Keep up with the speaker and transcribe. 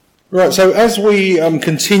Right, so as we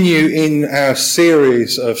continue in our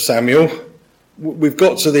series of Samuel, we've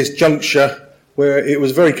got to this juncture where it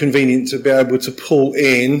was very convenient to be able to pull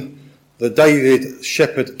in the David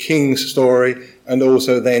Shepherd King story, and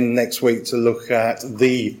also then next week to look at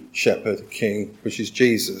the Shepherd King, which is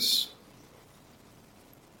Jesus.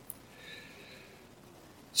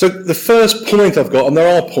 So the first point I've got, and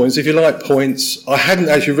there are points, if you like points, I hadn't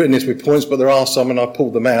actually written this with points, but there are some and I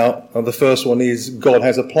pulled them out. And the first one is God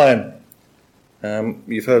has a plan.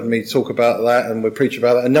 You've heard me talk about that, and we preach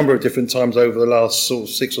about that a number of different times over the last sort of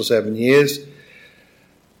 6 or 7 years.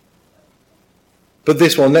 But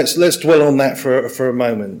this one, let's dwell on that for a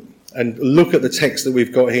moment and look at the text that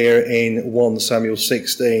we've got here in 1 Samuel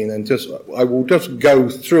 16, and I will just go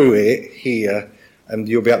through it here, and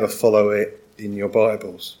you'll be able to follow it in your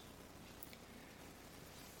Bibles.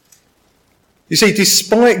 You see,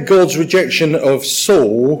 despite God's rejection of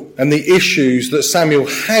Saul and the issues that Samuel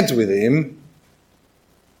had with him,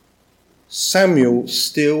 Samuel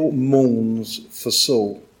still mourns for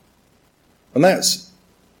Saul. And that's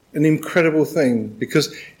an incredible thing,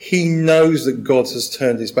 because he knows that God has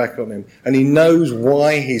turned his back on him, and he knows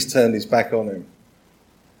why he's turned his back on him.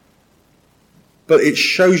 But it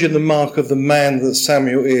shows you the mark of the man that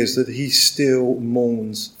Samuel is, that he still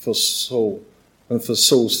mourns for Saul and for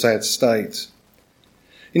Saul's sad state.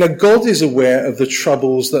 You know, God is aware of the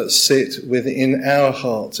troubles that sit within our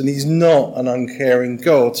hearts, and he's not an uncaring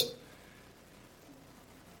God.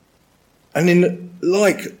 And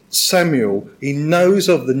like Samuel, he knows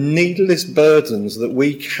of the needless burdens that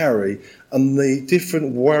we carry and the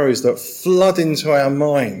different worries that flood into our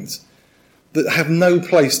minds that have no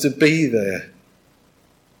place to be there.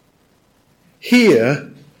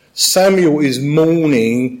 Here, Samuel is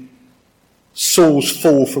mourning Saul's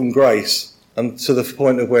fall from grace, and to the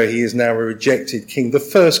point of where he is now a rejected king. The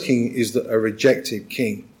first king is a rejected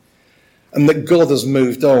king, and that God has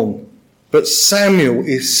moved on. But Samuel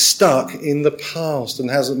is stuck in the past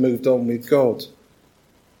and hasn't moved on with God.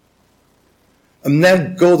 And now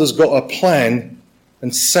God has got a plan,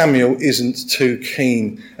 and Samuel isn't too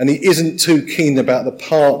keen. And he isn't too keen about the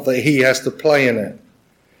part that he has to play in it,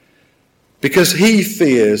 because he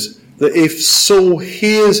fears that if Saul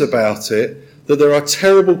hears about it, that there are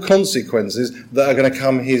terrible consequences that are going to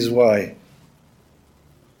come his way.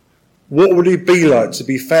 What would it be like to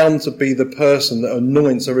be found to be the person that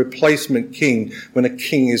anoints a replacement king when a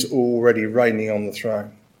king is already reigning on the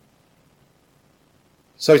throne?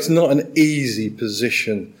 So it's not an easy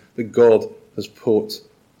position that God has put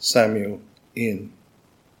Samuel in.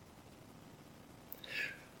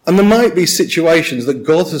 And there might be situations that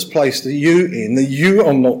God has placed you in that you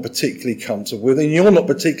are not particularly comfortable with and you're not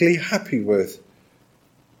particularly happy with.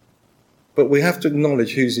 But we have to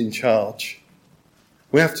acknowledge who's in charge.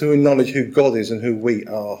 We have to acknowledge who God is and who we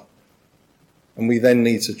are. And we then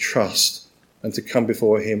need to trust and to come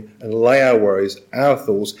before him and lay our worries, our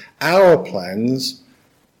thoughts, our plans,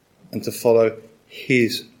 and to follow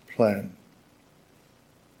his plan.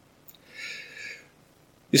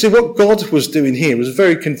 You see, what God was doing here was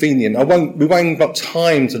very convenient. We won't got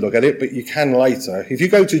time to look at it, but you can later. If you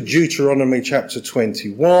go to Deuteronomy chapter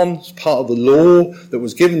 21, it's part of the law that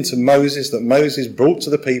was given to Moses, that Moses brought to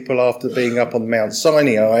the people after being up on Mount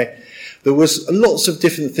Sinai. There was lots of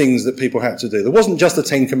different things that people had to do. There wasn't just the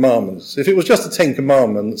Ten Commandments. If it was just the Ten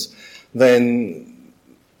Commandments, then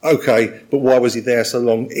okay, but why was he there so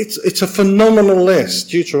long? It's a phenomenal list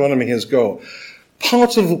Deuteronomy has got.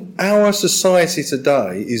 Part of our society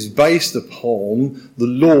today is based upon the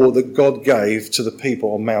law that God gave to the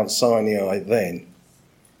people on Mount Sinai then.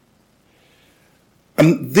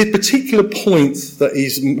 And the particular point that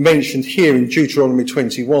is mentioned here in Deuteronomy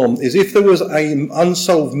 21 is if there was an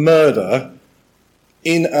unsolved murder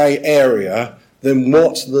in an area, then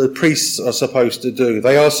what the priests are supposed to do?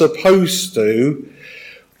 They are supposed to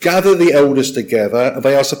gather the elders together,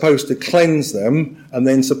 they are supposed to cleanse them, and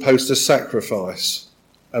then supposed to sacrifice.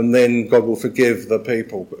 And then God will forgive the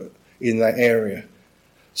people in that area.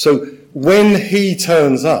 So when he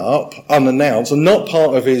turns up unannounced, and not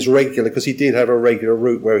part of his regular, because he did have a regular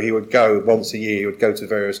route where he would go once a year, he would go to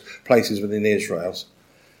various places within Israel.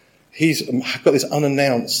 He's got this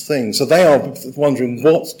unannounced thing. So they are wondering,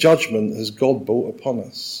 what judgment has God brought upon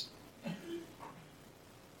us?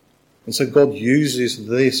 And so God uses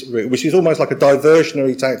this route, which is almost like a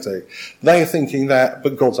diversionary tactic. They are thinking that,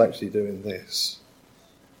 but God's actually doing this.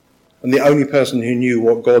 And the only person who knew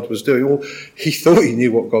what God was doing, or he thought he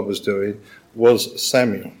knew what God was doing, was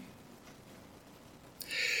Samuel.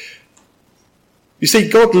 You see,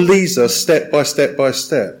 God leads us step by step by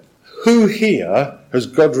step. Who here has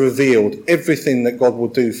God revealed everything that God will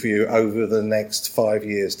do for you over the next 5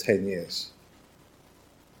 years, 10 years?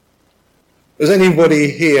 Has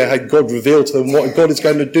anybody here had God reveal to them what God is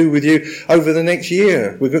going to do with you over the next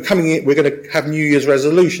year? We're going to have New Year's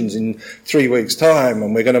resolutions in 3 weeks' time,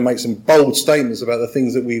 and we're going to make some bold statements about the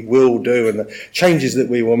things that we will do and the changes that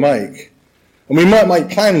we will make. And we might make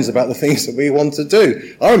plans about the things that we want to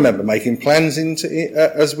do. I remember making plans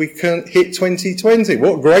as we hit 2020.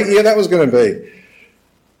 What a great year that was going to be.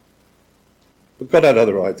 But God had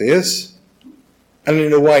other ideas. And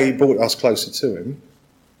in a way, he brought us closer to him.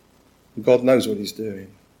 God knows what he's doing.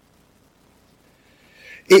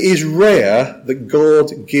 It is rare that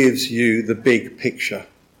God gives you the big picture.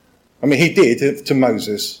 I mean, he did to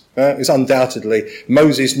Moses. It's undoubtedly,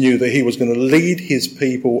 Moses knew that he was going to lead his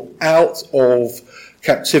people out of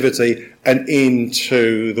captivity and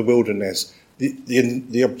into the wilderness.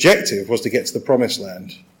 The objective was to get to the promised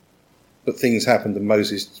land. But things happened and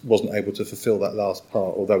Moses wasn't able to fulfill that last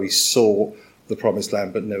part, although he saw the promised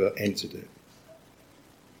land but never entered it.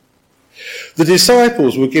 The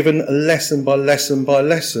disciples were given lesson by lesson by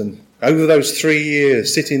lesson over those 3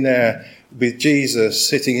 years, sitting there with Jesus,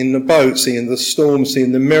 sitting in the boat, seeing the storm,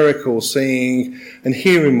 seeing the miracles, seeing and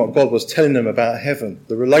hearing what God was telling them about heaven,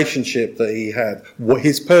 the relationship that he had, what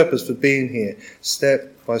his purpose for being here,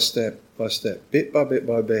 step by step by step, bit by bit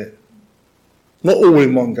by bit. Not all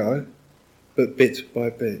in one go, but bit by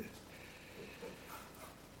bit.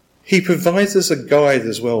 He provides us a guide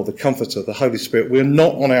as well, the Comforter, the Holy Spirit. We're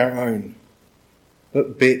not on our own,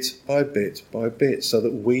 but bit by bit by bit, so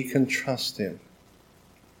that we can trust him.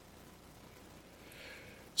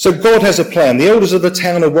 So God has a plan. The elders of the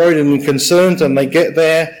town are worried and concerned, and they get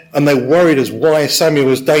there, and they're worried as why Samuel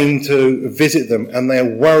was deigned to visit them, and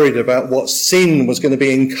they're worried about what sin was going to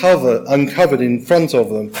be uncovered in front of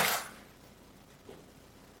them.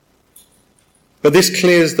 But this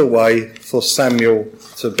clears the way for Samuel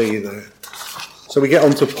to be there. So we get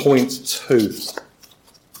on to point 2.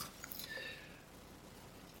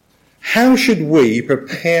 How should we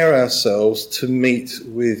prepare ourselves to meet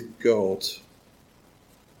with God?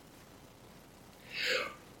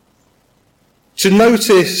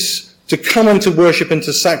 To come on to worship and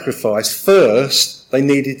to sacrifice, first they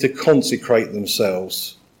needed to consecrate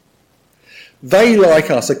themselves. They, like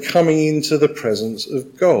us, are coming into the presence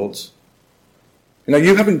of God. You know,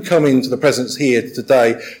 you haven't come into the presence here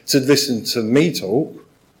today to listen to me talk.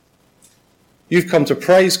 You've come to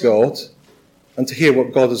praise God and to hear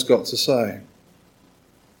what God has got to say.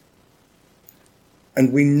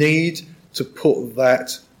 And we need to put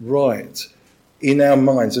that right in our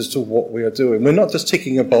minds as to what we are doing. We're not just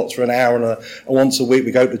ticking a box for an hour and once a week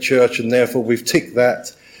we go to church and therefore we've ticked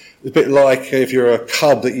that. It's a bit like if you're a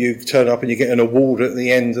cub that you turn up and you get an award at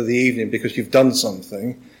the end of the evening because you've done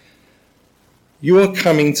something. You are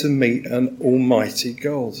coming to meet an almighty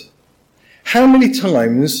God. How many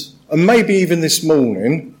times, and maybe even this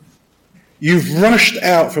morning, you've rushed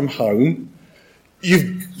out from home,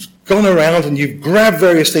 you've gone around and you've grabbed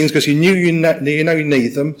various things because you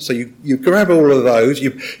need them, so you grab all of those,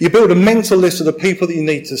 you build a mental list of the people that you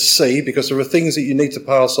need to see because there are things that you need to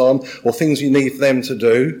pass on or things you need them to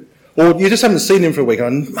do, or you just haven't seen them for a week, I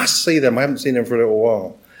must see them, I haven't seen them for a little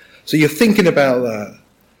while. So you're thinking about that.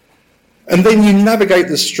 And then you navigate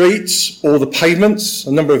the streets or the pavements.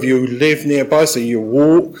 A number of you live nearby, so you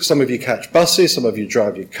walk. Some of you catch buses. Some of you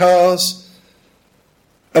drive your cars.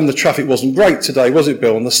 And the traffic wasn't great today, was it,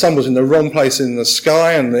 Bill? And the sun was in the wrong place in the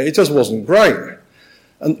sky, and it just wasn't great.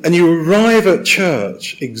 And you arrive at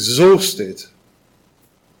church exhausted.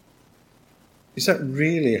 Is that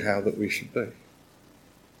really how that we should be?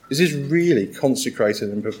 Is this really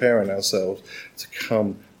consecrating and preparing ourselves to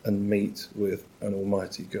come and meet with an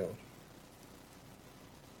almighty God?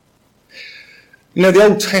 You know, the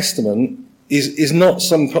Old Testament is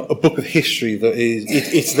not a book of history that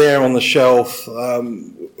it's there on the shelf.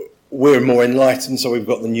 We're more enlightened, so we've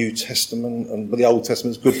got the New Testament, but the Old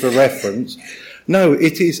Testament is good for reference. No,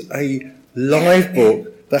 it is a live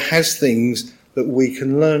book that has things that we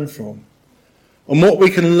can learn from. And what we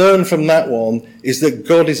can learn from that one is that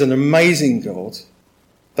God is an amazing God,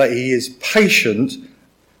 that he is patient.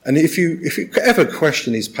 And if you ever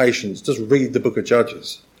question his patience, just read the book of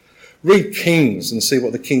Judges. Read Kings and see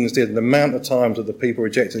what the kings did and the amount of times that the people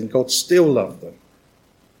rejected, and God still loved them.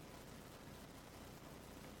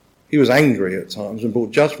 He was angry at times and brought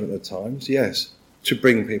judgment at times, yes, to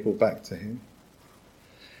bring people back to him.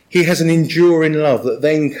 He has an enduring love that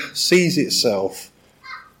then sees itself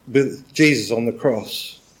with Jesus on the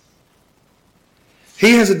cross.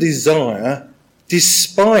 He has a desire,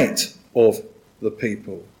 despite of the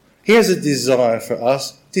people. He has a desire for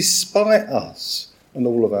us despite us and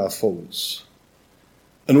all of our faults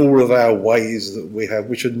and all of our ways that we have,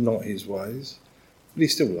 which are not his ways. But he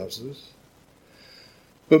still loves us.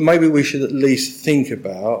 But maybe we should at least think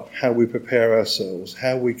about how we prepare ourselves,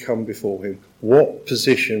 how we come before him, what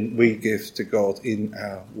position we give to God in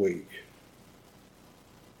our week.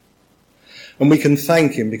 And we can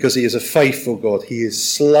thank him because he is a faithful God. He is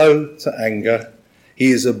slow to anger.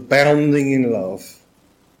 He is abounding in love.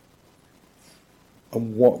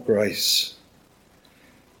 And what grace.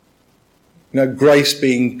 You know, grace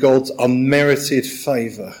being God's unmerited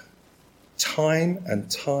favour. Time and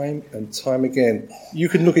time and time again. You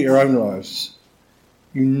can look at your own lives.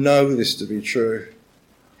 You know this to be true.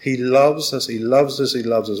 He loves us, he loves us, he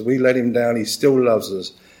loves us. We let him down, he still loves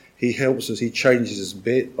us. He helps us, he changes us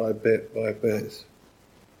bit by bit by bit.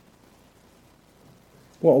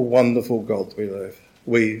 What a wonderful God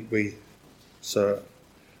we serve.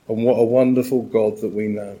 And what a wonderful God that we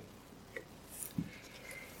know.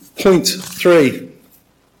 Point 3.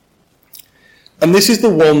 And this is the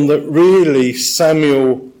one that really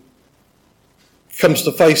Samuel comes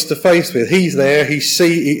to face with. He's there, he's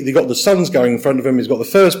got the sons going in front of him, he's got the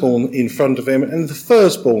firstborn in front of him, and the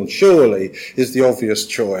firstborn surely is the obvious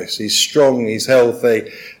choice. He's strong, he's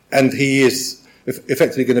healthy, and he is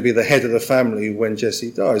effectively going to be the head of the family when Jesse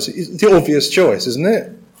dies. It's the obvious choice, isn't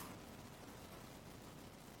it?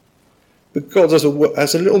 But God has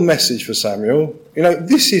a little message for Samuel. You know,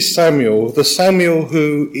 this is Samuel, the Samuel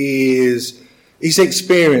who is... He's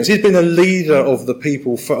experienced. He's been a leader of the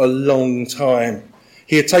people for a long time.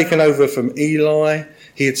 He had taken over from Eli.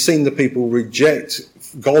 He had seen the people reject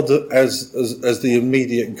God as the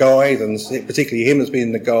immediate guide, and particularly him as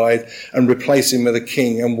being the guide, and replace him with a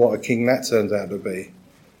king, and what a king that turned out to be.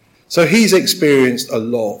 So he's experienced a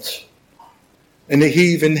lot. And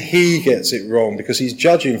even he gets it wrong because he's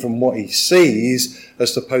judging from what he sees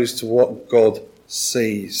as opposed to what God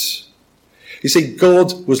sees. You see,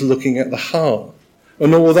 God was looking at the heart.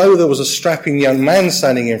 And although there was a strapping young man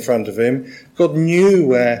standing in front of him, God knew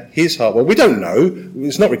where his heart was. We don't know.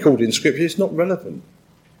 It's not recorded in Scripture. It's not relevant.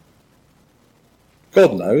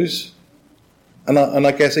 God knows. And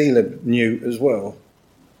I guess Elab knew as well.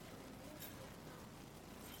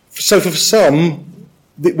 So for some,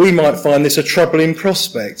 we might find this a troubling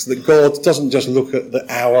prospect, that God doesn't just look at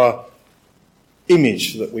our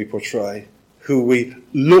image that we portray, who we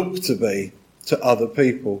look to be to other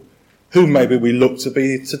people, who maybe we look to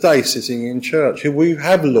be today sitting in church, who we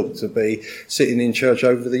have looked to be sitting in church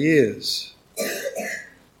over the years.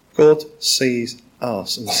 God sees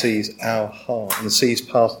us and sees our heart and sees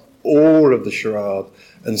past all of the charade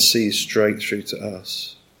and sees straight through to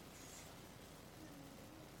us.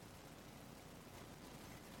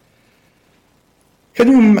 Can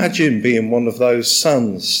you imagine being one of those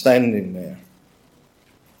sons standing there?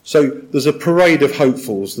 So there's a parade of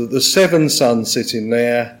hopefuls, the 7 sons sitting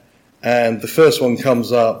there, and the first one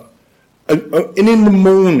comes up. And in the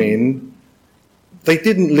morning, they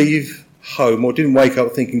didn't leave home or didn't wake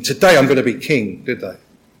up thinking, today I'm going to be king, did they? It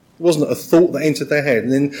wasn't a thought that entered their head.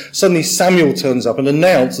 And then suddenly Samuel turns up and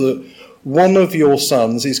announces that one of your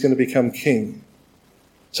sons is going to become king.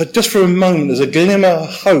 So just for a moment, there's a glimmer of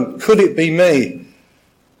hope. Could it be me?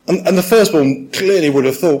 And the firstborn clearly would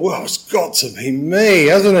have thought, well, it's got to be me,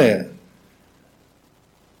 hasn't it?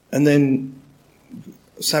 And then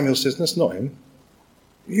Samuel says, that's not him.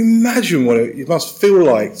 You imagine what it must feel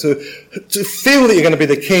like to feel that you're going to be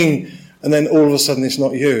the king, and then all of a sudden it's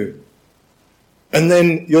not you. And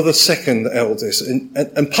then you're the second eldest,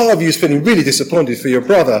 and part of you is feeling really disappointed for your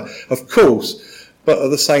brother, of course, but at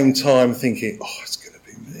the same time thinking, oh, it's going to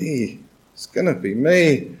be me. It's going to be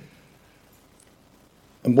me.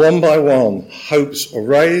 And one by one, hopes are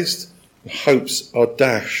raised, and hopes are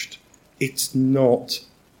dashed. It's not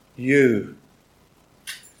you.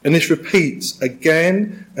 And this repeats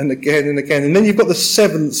again and again and again. And then you've got the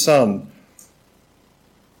 7th son.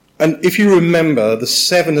 And if you remember, the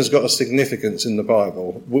 7 has got a significance in the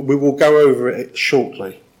Bible. We will go over it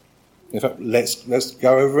shortly. In fact, let's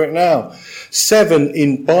go over it now. 7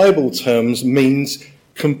 in Bible terms means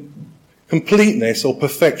completeness or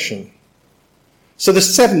perfection. So the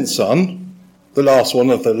 7th son, the last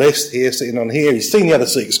one of the list here, sitting on here, he's seen the other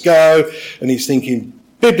 6 go, and he's thinking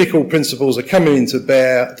biblical principles are coming into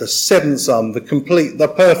bear. The 7th son,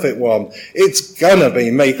 the perfect one, it's gonna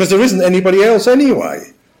be me, because there isn't anybody else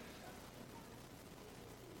anyway.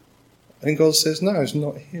 And God says, no, it's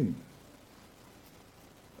not him.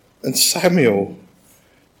 And Samuel,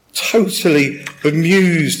 totally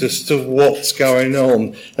bemused as to what's going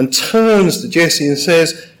on, and turns to Jesse and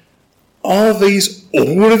says, are these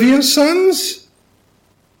all of your sons?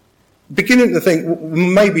 beginning to think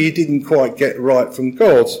maybe he didn't quite get right from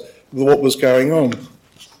God what was going on.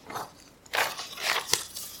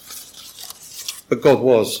 But God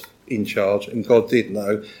was in charge, and God did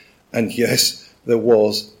know, and yes, there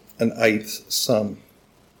was an eighth son.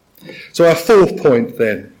 So our fourth point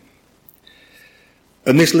then,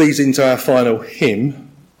 and this leads into our final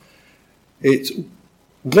hymn, it's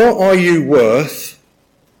what are you worth,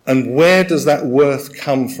 and where does that worth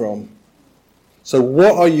come from? So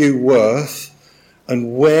what are you worth,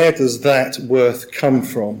 and where does that worth come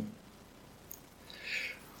from?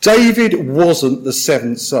 David wasn't the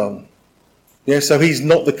seventh son. Yeah, so he's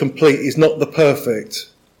not the complete, he's not the perfect.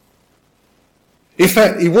 In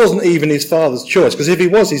fact, he wasn't even his father's choice, because if he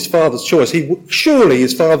was his father's choice, surely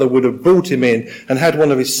his father would have brought him in and had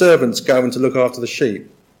one of his servants go and to look after the sheep.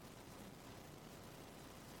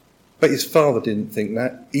 But his father didn't think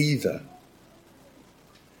that either.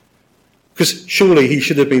 Because surely he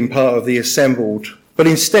should have been part of the assembled. But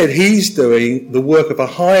instead, he's doing the work of a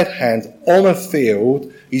hired hand on a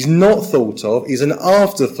field. He's not thought of. He's an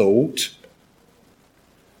afterthought.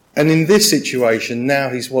 And in this situation, now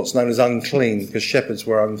he's what's known as unclean, because shepherds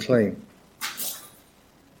were unclean.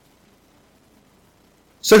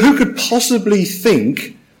 So who could possibly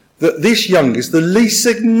think that this youngest, the least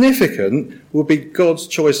significant, will be God's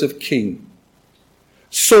choice of king?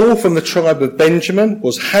 Saul from the tribe of Benjamin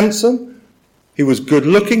was handsome. He was good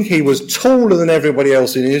looking. He was taller than everybody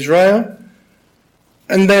else in Israel.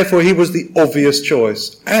 And therefore he was the obvious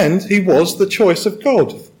choice. And he was the choice of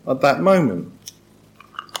God at that moment.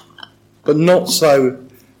 But not so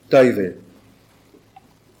David.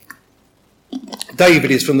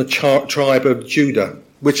 David is from the tribe of Judah,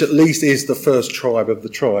 which at least is the first tribe of the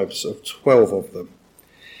tribes, of 12 of them.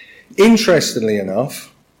 Interestingly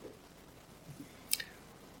enough,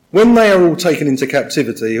 when they are all taken into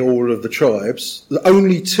captivity, all of the tribes,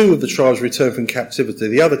 only 2 of the tribes return from captivity.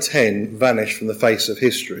 The other 10 vanish from the face of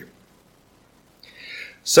history.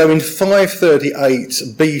 So in 538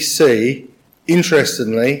 BC,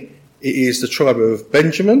 interestingly, it is the tribe of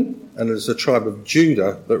Benjamin and it's the tribe of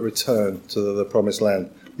Judah that return to the promised land.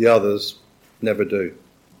 The others never do.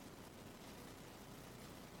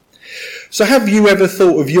 So have you ever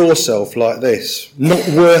thought of yourself like this? Not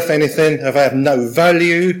worth anything, have had no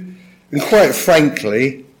value, and quite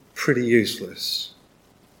frankly, pretty useless.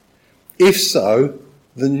 If so,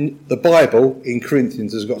 then the Bible in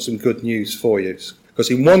Corinthians has got some good news for you. Because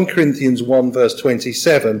in 1 Corinthians 1 verse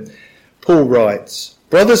 27, Paul writes,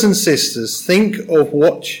 "Brothers and sisters, think of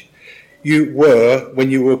what you were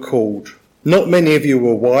when you were called. Not many of you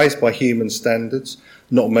were wise by human standards.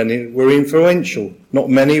 Not many were influential. Not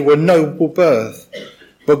many were noble birth.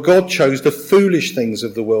 But God chose the foolish things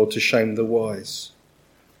of the world to shame the wise.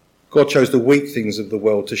 God chose the weak things of the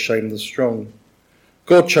world to shame the strong.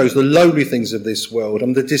 God chose the lowly things of this world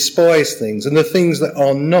and the despised things and the things that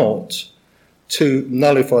are not to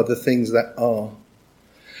nullify the things that are,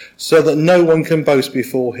 so that no one can boast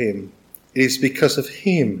before him. It is because of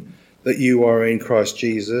him that you are in Christ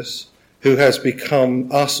Jesus, who has become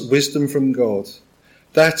us wisdom from God.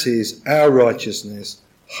 That is our righteousness,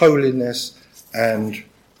 holiness, and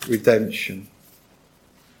redemption."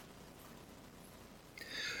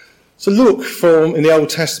 So look in the Old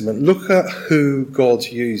Testament, look at who God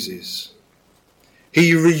uses. He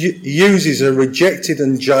uses a rejected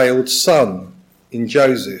and jailed son in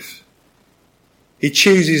Joseph. He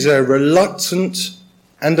chooses a reluctant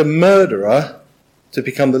and a murderer to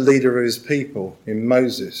become the leader of his people in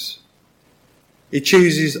Moses. He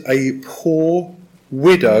chooses a poor,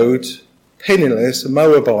 widowed, penniless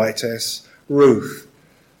Moabitess, Ruth,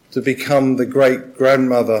 to become the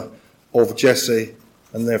great-grandmother of Jesse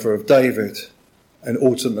and therefore of David, and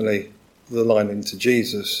ultimately the line into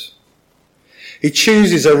Jesus. He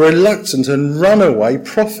chooses a reluctant and runaway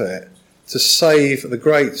prophet to save the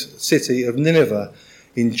great city of Nineveh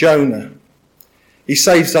in Jonah. He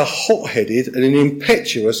saves a hot-headed and an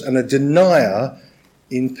impetuous and a denier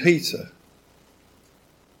in Peter.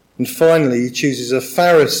 And finally, he chooses a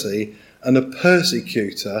Pharisee and a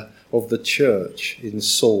persecutor of the church in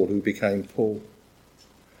Saul, who became Paul.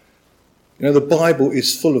 You know, the Bible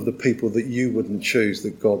is full of the people that you wouldn't choose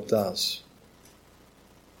that God does.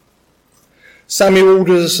 Samuel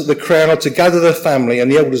orders the crowd to gather the family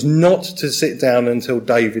and the elders not to sit down until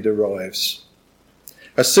David arrives.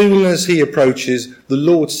 As soon as he approaches, the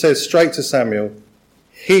Lord says straight to Samuel,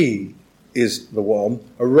 "He is the one.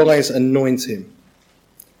 Arise and anoint him."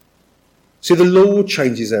 See, the Lord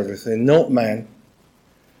changes everything, not man.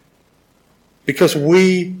 Because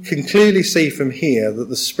we can clearly see from here that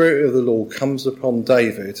the Spirit of the Lord comes upon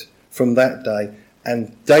David from that day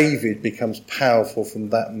and David becomes powerful from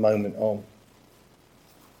that moment on.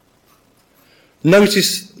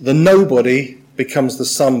 Notice the nobody becomes the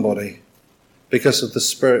somebody because of the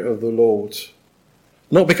Spirit of the Lord.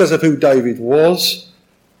 Not because of who David was,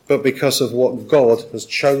 but because of what God has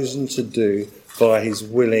chosen to do by his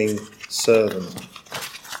willing servant.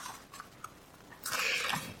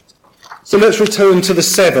 So let's return to the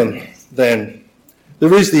 7 then.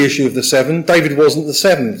 There is the issue of the 7. David wasn't the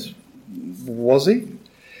 7th, was he?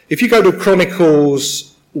 If you go to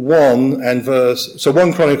Chronicles 1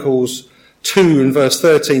 Chronicles 2 and verse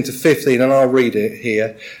 13 to 15, and I'll read it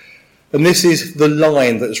here. And this is the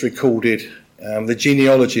line that's recorded, the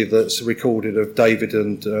genealogy that's recorded of David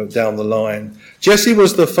and down the line. Jesse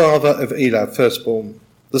was the father of Eliab, firstborn.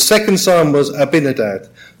 The second son was Abinadab.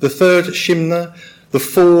 The third, Shimna. The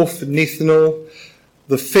fourth, Nethanel.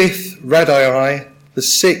 The fifth, Radai. The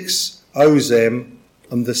sixth, Ozem.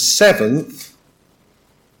 And the seventh,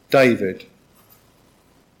 David.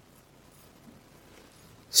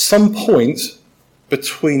 Some point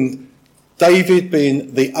between David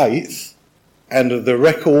being the 8th and the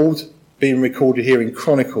record being recorded here in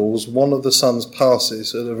Chronicles, one of the sons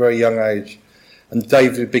passes at a very young age, and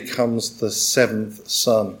David becomes the 7th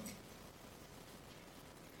son.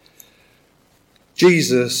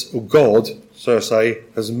 Jesus, or God, so I say,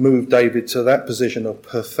 has moved David to that position of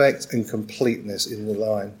perfect and completeness in the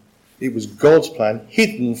line. It was God's plan,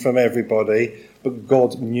 hidden from everybody, but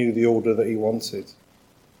God knew the order that he wanted.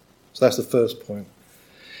 So that's the first point.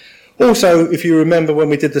 Also, if you remember when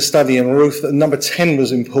we did the study in Ruth, that number 10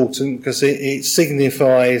 was important because it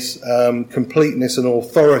signifies completeness and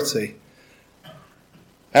authority.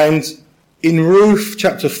 And in Ruth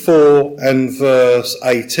chapter 4 and verse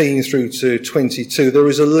 18 through to 22, there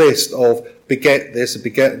is a list of beget this and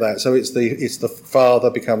beget that. So it's the father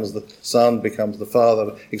becomes the son, becomes the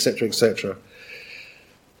father, etc., etc.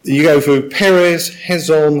 You go through Perez,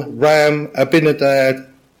 Hezron, Ram, Abinadab,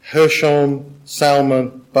 Hershon,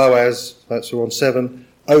 Salmon, Boaz, that's on 7,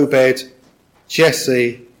 Obed,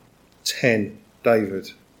 Jesse, 10,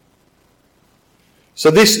 David. So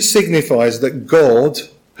this signifies that God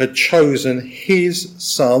had chosen his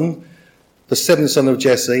son, the 7th son of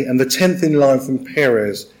Jesse, and the 10th in line from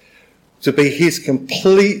Perez, to be his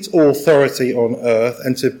complete authority on earth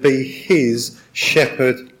and to be his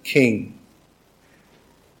shepherd king.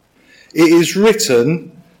 It is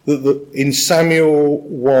written that in Samuel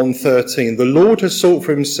 1:13, the Lord has sought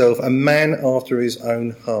for himself a man after his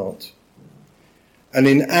own heart. And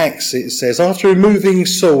in Acts it says, after removing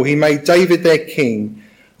Saul, he made David their king.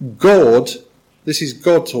 God, this is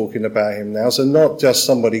God talking about him now, so not just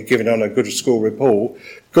somebody giving on a good school report,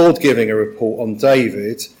 God giving a report on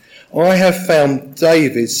David. I have found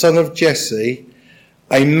David, son of Jesse,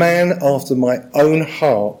 a man after my own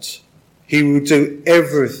heart. He will do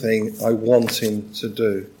everything I want him to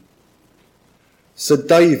do. So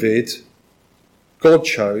David, God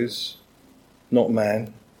chose, not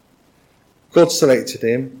man. God selected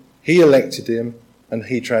him, he elected him, and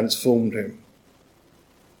he transformed him.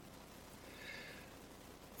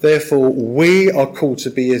 Therefore, we are called to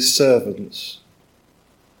be his servants.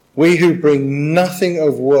 We who bring nothing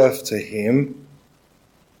of worth to him,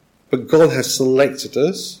 but God has selected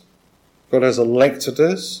us, God has elected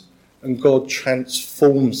us, and God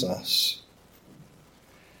transforms us.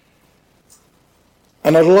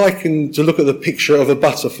 And I'd like to look at the picture of a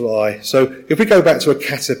butterfly. So if we go back to a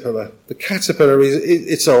caterpillar, the caterpillar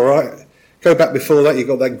it's all right. Go back before that, you've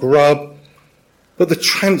got that grub. But the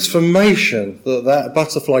transformation that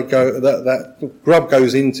butterfly that grub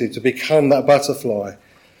goes into to become that butterfly,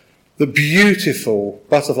 the beautiful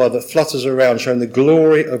butterfly that flutters around showing the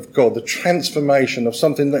glory of God, the transformation of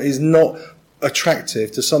something that is not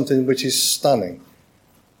attractive to something which is stunning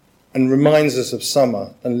and reminds us of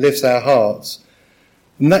summer and lifts our hearts.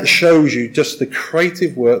 And that shows you just the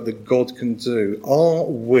creative work that God can do. Are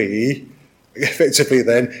we, effectively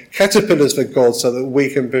then, caterpillars for God so that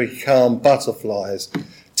we can become butterflies?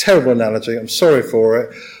 Terrible analogy, I'm sorry for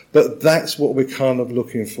it, but that's what we're kind of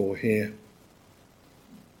looking for here.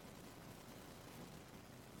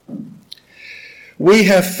 We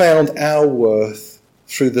have found our worth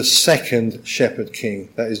through the second shepherd king,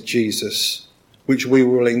 that is Jesus, which we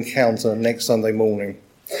will encounter next Sunday morning.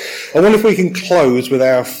 I wonder if we can close with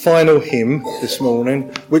our final hymn this morning,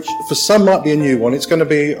 which for some might be a new one. It's going to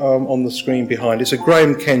be on the screen behind. It's a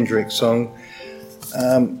Graham Kendrick song,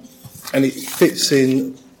 and it fits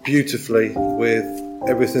in beautifully with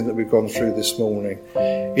everything that we've gone through this morning.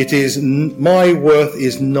 It is, my worth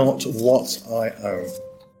is not what I own.